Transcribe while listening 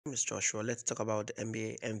Name is Joshua. Let's talk about the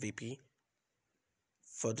NBA MVP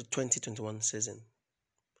for the 2021 season.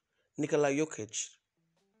 Nikola Jokic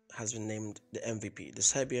has been named the MVP. The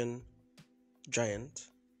Serbian giant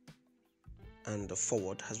and the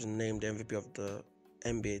forward has been named the MVP of the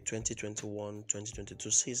NBA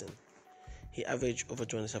 2021-2022 season. He averaged over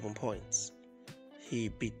 27 points. He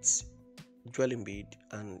beat Joel Embiid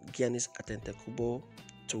and Giannis Antetokounmpo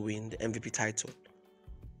to win the MVP title.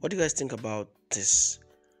 What do you guys think about this?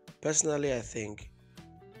 Personally, I think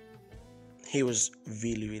he was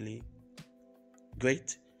really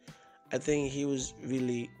great. I think he was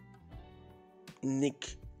really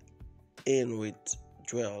nick in with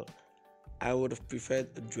Joel. I would have preferred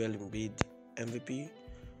Joel Embiid MVP,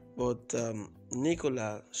 but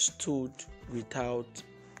Nikola stood without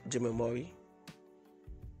Jimmy Murray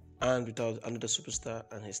and without another superstar,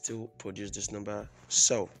 and he still produced this number.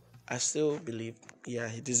 So I still believe, yeah,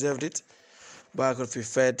 he deserved it, but I could have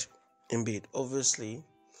preferred Embiid. Obviously,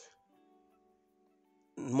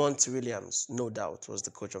 Monty Williams, no doubt, was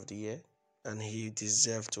the coach of the year, and he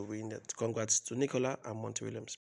deserved to win it. Congrats to Nikola and Monty Williams.